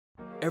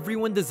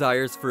Everyone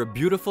desires for a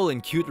beautiful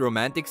and cute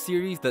romantic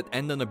series that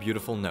end on a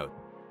beautiful note.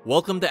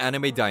 Welcome to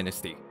Anime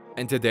Dynasty,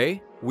 and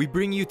today, we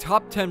bring you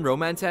top 10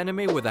 romance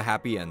anime with a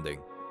happy ending.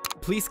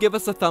 Please give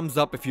us a thumbs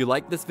up if you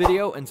like this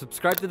video and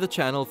subscribe to the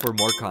channel for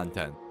more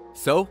content.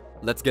 So,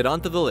 let's get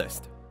on to the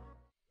list.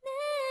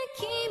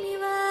 Hiro,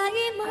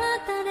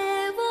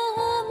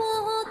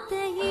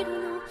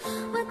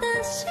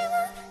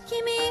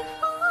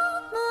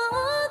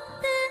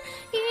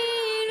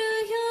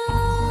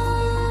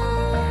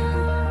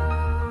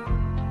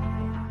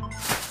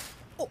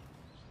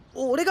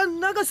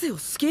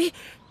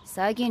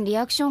 最近リ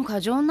アクション過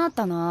剰になっ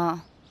た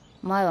な。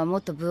前はも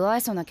っと不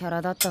愛想なキャ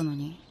ラだったの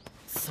に。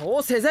そ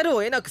うせざる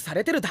を得なくさ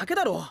れてるだけ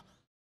だろ。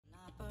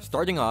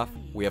Starting off,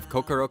 we have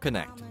Kokoro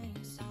Connect.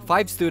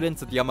 5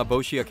 students at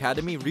Yamaboshi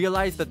Academy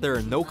realize that there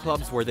are no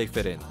clubs where they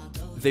fit in.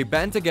 They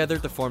band together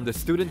to form the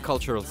Student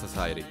Cultural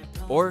Society,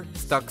 or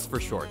STUCS for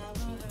short.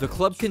 The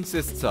club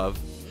consists of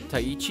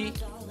Taichi,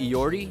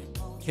 Iori,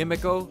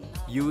 Himeko,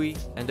 Yui,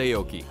 and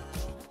Aoki.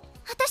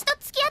 私と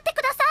付き合って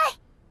ください。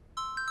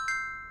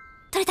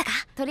取れたか？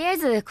とりあえ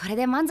ずこれ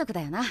で満足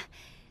だよな。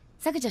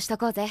削除しと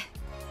こうぜ。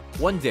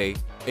One day,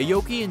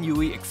 Aoki and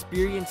Yui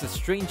experience a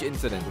strange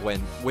incident when,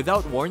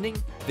 without warning,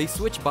 they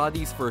switch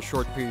bodies for a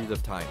short period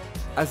of time.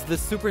 As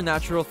this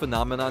supernatural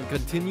phenomenon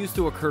continues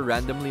to occur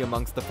randomly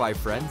amongst the 5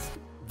 friends,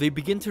 they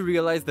begin to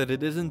realize that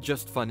it isn't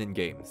just fun and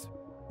games.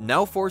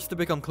 Now forced to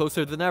become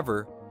closer than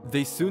ever,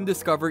 they soon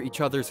discover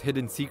each other's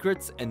hidden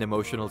secrets and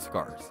emotional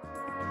scars.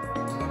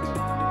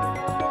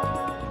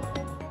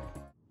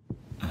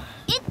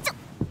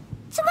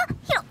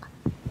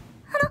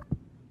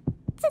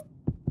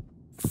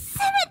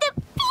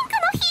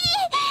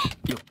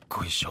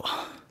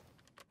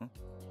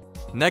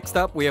 Next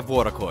up, we have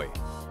Worakoi.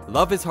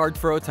 Love is hard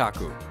for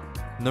otaku.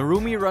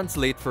 Narumi runs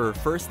late for her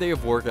first day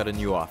of work at a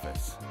new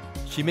office.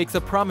 She makes a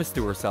promise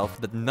to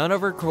herself that none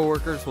of her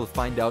coworkers will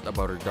find out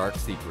about her dark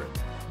secret,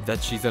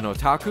 that she's an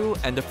otaku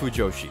and a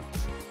fujoshi.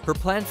 Her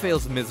plan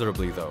fails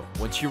miserably though,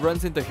 when she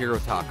runs into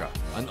Hirotaka,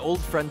 an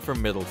old friend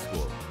from middle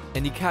school,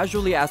 and he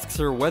casually asks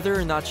her whether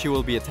or not she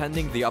will be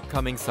attending the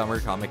upcoming summer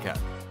Comic-Con.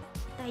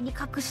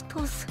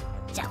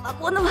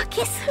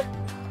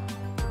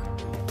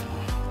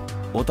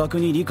 オタク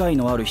に理解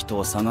のある人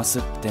を探す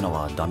っての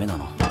はダメな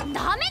の？ダ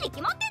メに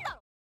決まってんだろ。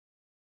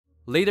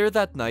 Later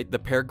that night, the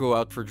pair go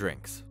out for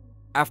drinks.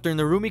 After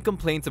Narumi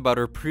complains about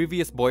her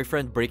previous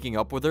boyfriend breaking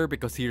up with her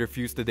because he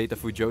refused to date a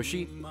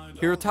fujoshi,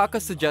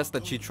 Hirotaka suggests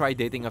that she try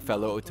dating a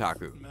fellow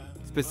otaku,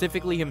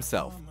 specifically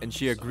himself, and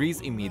she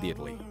agrees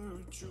immediately.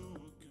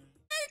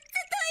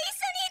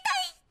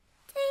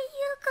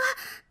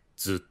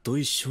 ずっと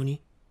一緒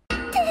に？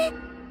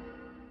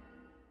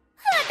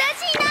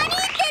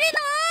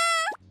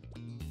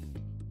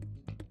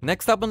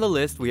 Next up on the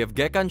list, we have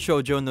Gekkan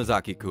Shoujo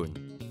Nozaki-kun.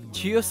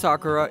 Chiyo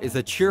Sakura is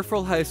a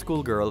cheerful high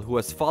school girl who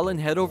has fallen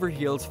head over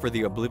heels for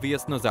the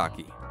oblivious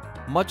Nozaki.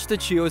 Much to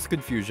Chiyo's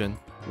confusion,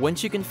 when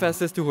she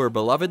confesses to her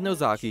beloved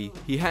Nozaki,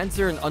 he hands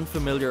her an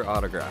unfamiliar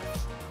autograph.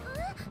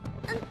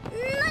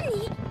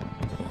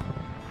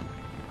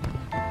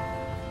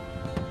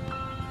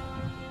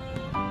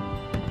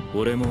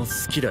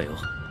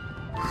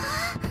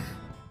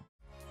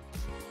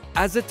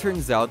 As it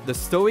turns out, the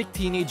stoic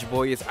teenage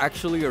boy is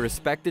actually a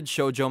respected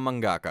shoujo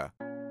mangaka,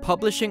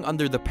 publishing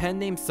under the pen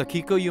name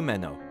Sakiko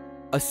Yumeno.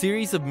 A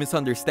series of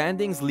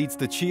misunderstandings leads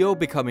to Chiyo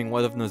becoming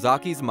one of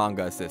Nozaki's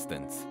manga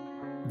assistants.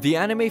 The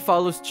anime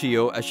follows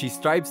Chiyo as she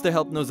strives to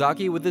help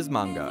Nozaki with his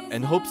manga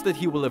and hopes that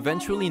he will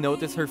eventually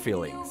notice her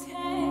feelings.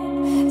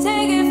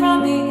 Take it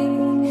from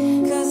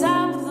me, 'cause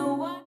I'm the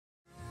one.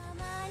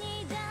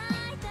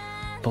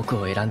 僕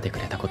を選んでく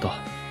れたこと、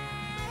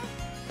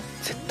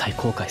絶対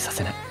後悔さ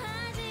せない。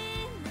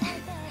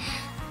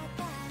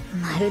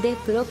 まるで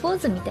プロポー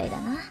ズみたい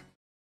だな。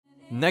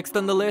 Next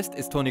on the list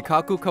is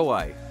Tonikaku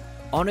Kawai.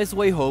 On his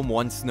way home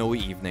one snowy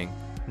evening,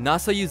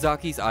 Nasa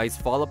Yuzaki's eyes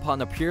fall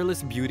upon a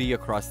peerless beauty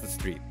across the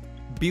street.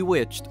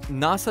 Bewitched,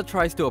 Nasa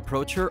tries to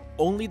approach her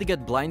only to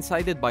get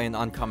blindsided by an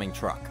oncoming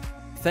truck.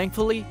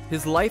 Thankfully,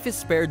 his life is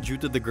spared due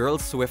to the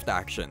girl's swift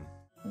action.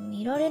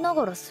 見られな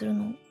がらする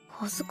の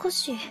恥ずか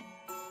しい。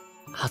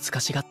恥ずか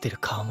しがってる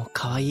顔も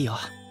可愛いよ。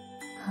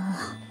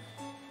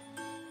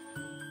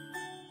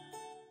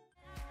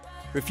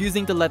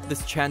Refusing to let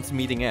this chance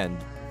meeting end,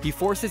 he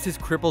forces his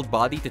crippled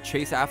body to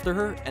chase after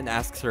her and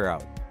asks her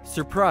out.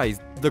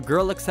 Surprised, the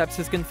girl accepts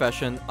his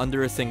confession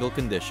under a single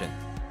condition.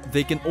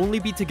 They can only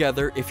be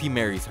together if he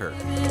marries her.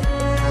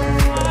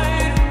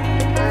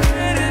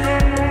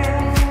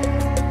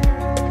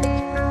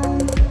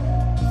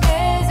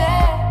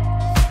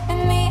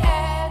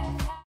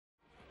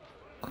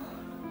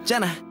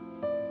 Jenna.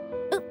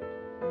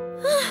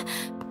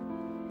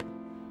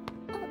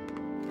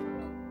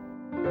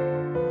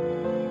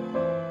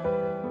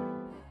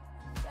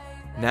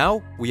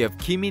 Now, we have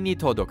Kimi ni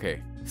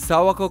Todoke.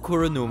 Sawako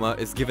Kuronuma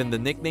is given the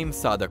nickname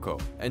Sadako,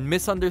 and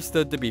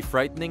misunderstood to be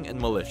frightening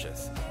and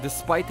malicious,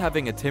 despite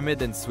having a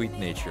timid and sweet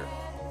nature.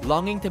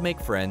 Longing to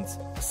make friends,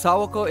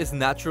 Sawako is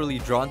naturally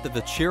drawn to the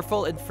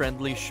cheerful and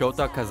friendly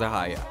Shota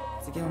Kazahaya.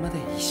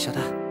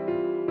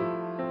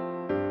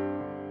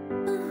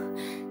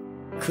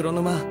 黒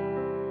沼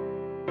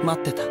待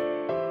ってた。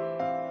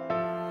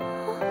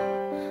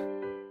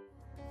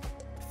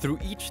 Through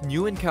each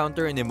new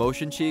encounter and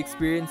emotion she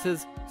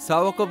experiences,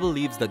 Sawako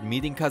believes that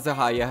meeting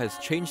Kazehaya has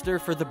changed her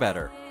for the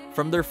better.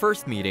 From their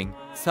first meeting,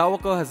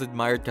 Sawako has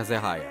admired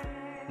Kazehaya.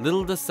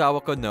 Little does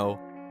Sawako know,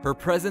 her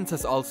presence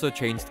has also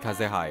changed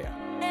Kazehaya.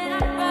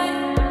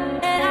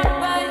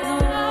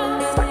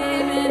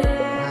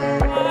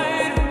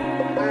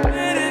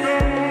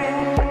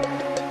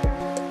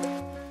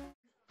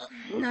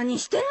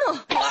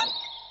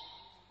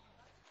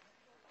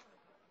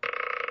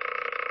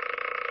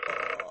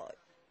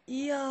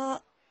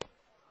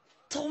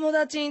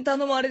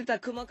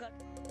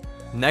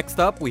 Next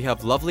up, we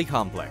have Lovely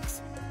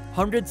Complex.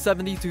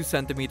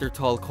 172cm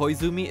tall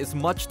Koizumi is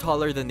much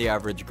taller than the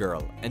average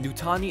girl, and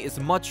Utani is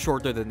much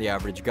shorter than the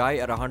average guy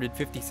at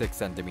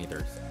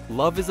 156cm.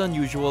 Love is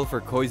unusual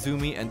for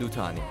Koizumi and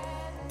Utani.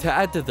 To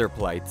add to their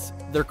plights,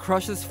 their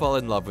crushes fall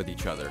in love with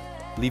each other,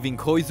 leaving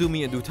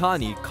Koizumi and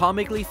Utani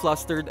comically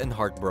flustered and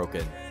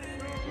heartbroken.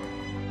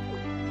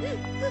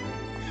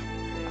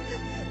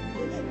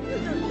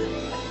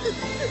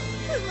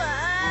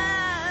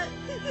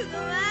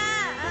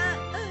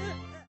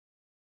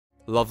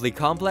 Lovely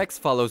Complex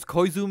follows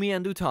Koizumi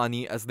and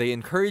Utani as they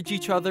encourage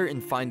each other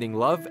in finding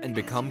love and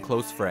become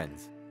close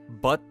friends.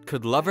 But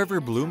could love ever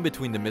bloom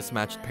between the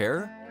mismatched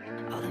pair?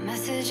 All the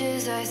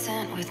messages I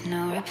sent with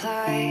no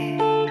reply.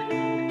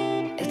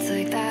 It's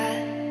like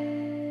that.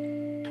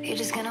 You're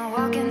just gonna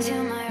walk into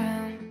my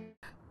room.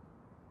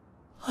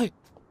 はい。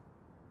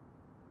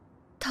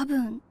多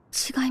分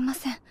違いま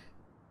せん。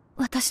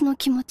私の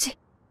気持ち。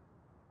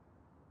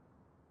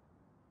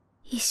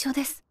一緒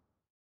です。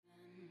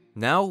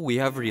 Now we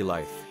have real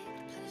life.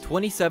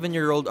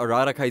 27-year-old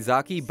Arata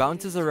Kaizaki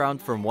bounces around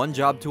from one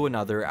job to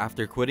another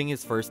after quitting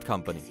his first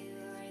company.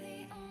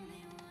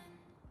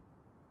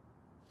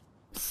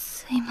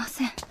 すいま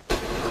せん。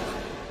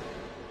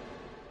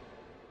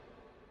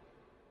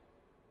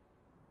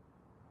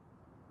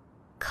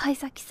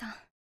Kaizakiさん。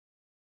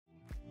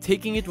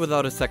 Taking it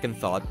without a second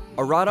thought,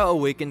 Arata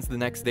awakens the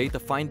next day to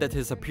find that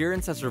his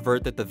appearance has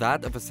reverted to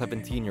that of a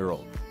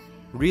 17-year-old.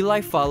 Real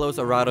life follows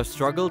Arata's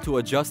struggle to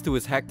adjust to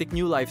his hectic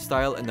new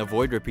lifestyle and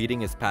avoid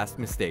repeating his past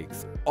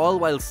mistakes, all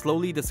while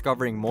slowly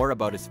discovering more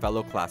about his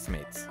fellow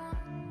classmates.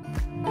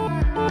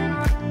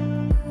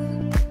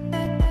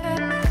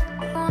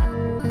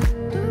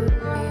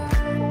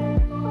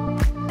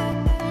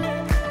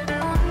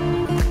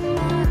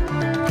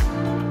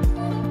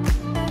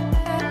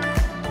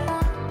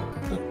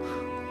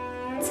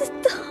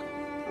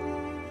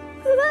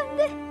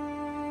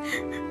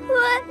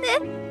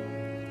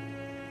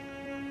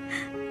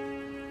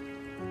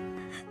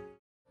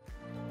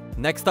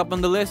 Next up on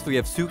the list, we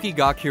have Tsuki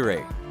ga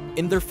Kirei.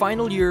 In their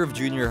final year of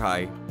junior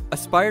high,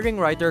 aspiring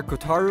writer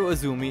Kotaru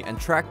Azumi and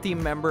track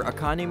team member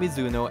Akane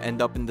Mizuno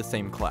end up in the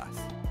same class.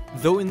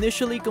 Though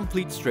initially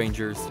complete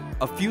strangers,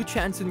 a few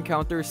chance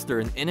encounters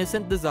stir an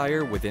innocent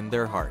desire within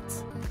their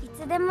hearts. い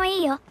つでも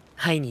いいよ。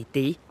会いに行っ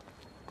ていい？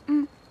う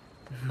ん。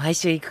毎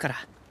週行くから。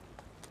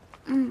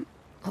うん。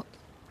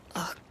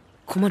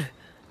困る。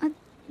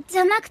じ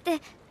ゃなくて、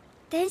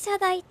電車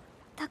代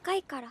高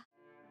いから。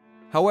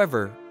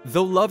 However,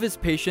 though love is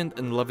patient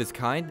and love is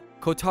kind,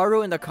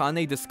 Kotaro and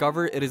Akane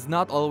discover it is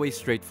not always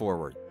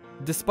straightforward.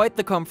 Despite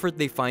the comfort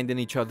they find in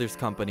each other's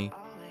company,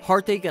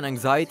 heartache and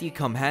anxiety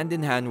come hand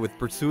in hand with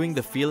pursuing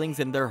the feelings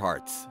in their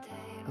hearts.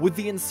 With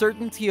the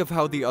uncertainty of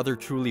how the other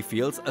truly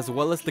feels as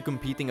well as the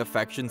competing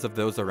affections of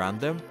those around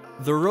them,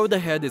 the road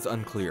ahead is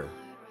unclear.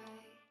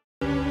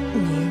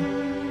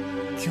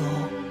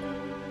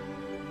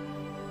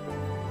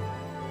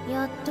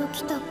 やっと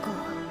来た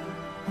か。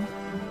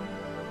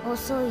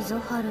遅いぞ、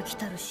春来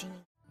たるしに。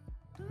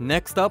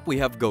 Next up, we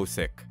have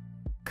Gosik.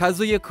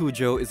 Kazuya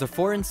Kujo is a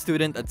foreign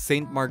student at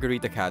St.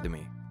 Marguerite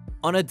Academy.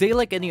 On a day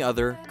like any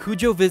other,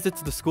 Kujo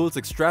visits the school's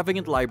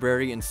extravagant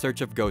library in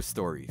search of ghost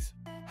stories.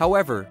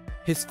 However,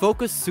 his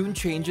focus soon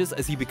changes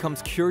as he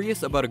becomes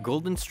curious about a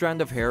golden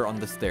strand of hair on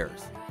the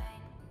stairs.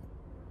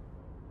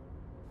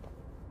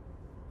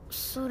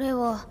 それ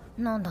は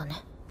なんだ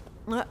ね。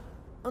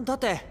だっ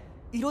て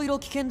いろいろ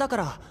危険だか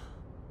ら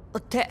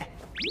って。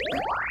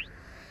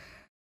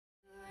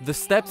 The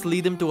steps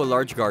lead him to a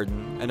large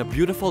garden and a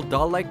beautiful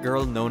doll-like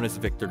girl known as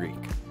Victorique,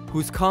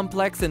 whose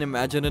complex and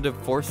imaginative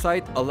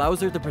foresight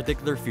allows her to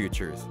predict their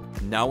futures,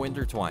 now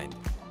intertwined.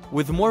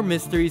 With more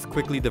mysteries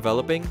quickly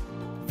developing,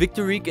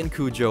 Victorique and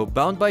Kujo,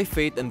 bound by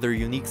fate and their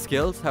unique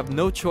skills, have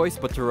no choice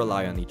but to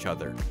rely on each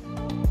other.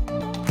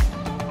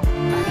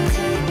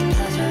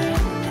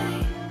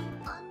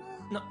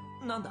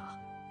 なんだ？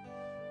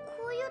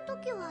こういう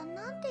時は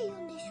なんて言う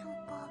んでしょ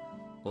うか。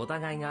お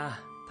互いが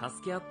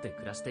助け合って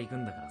暮らしていく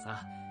んだから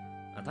さ。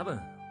多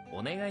分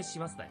お願いし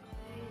ますだよ。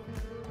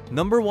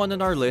Number 1 on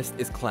our list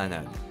is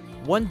Clannad.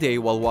 One day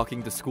while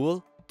walking to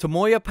school,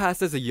 Tomoya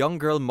passes a young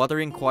girl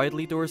muttering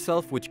quietly to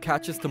herself, which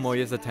catches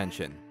Tomoya's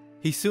attention.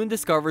 He soon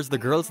discovers the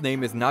girl's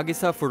name is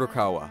Nagisa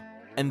Furukawa,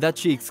 and that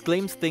she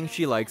exclaims things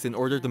she likes in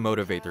order to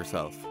motivate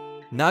herself.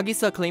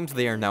 Nagisa claims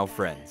they are now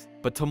friends,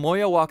 but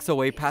Tomoya walks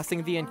away,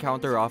 passing the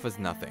encounter off as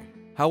nothing.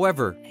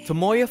 However,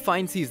 Tomoya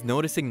finds he's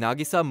noticing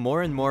Nagisa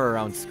more and more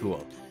around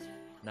school.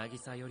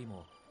 渚より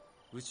も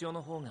牛尾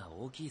の方が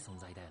大きい存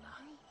在だよな。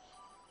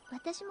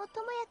私も智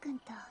也くん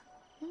と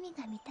海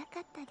が見たか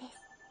ったです。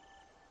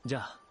じゃ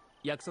あ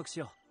約束し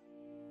よう。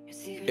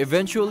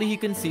 Eventually, he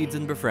concedes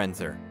and befriends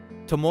her.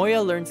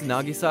 Tomoya learns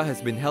Nagisa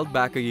has been held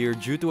back a year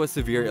due to a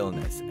severe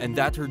illness, and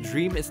that her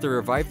dream is to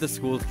revive the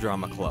school's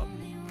drama club.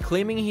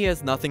 Claiming he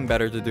has nothing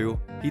better to do,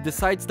 he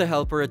decides to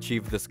help her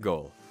achieve this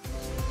goal.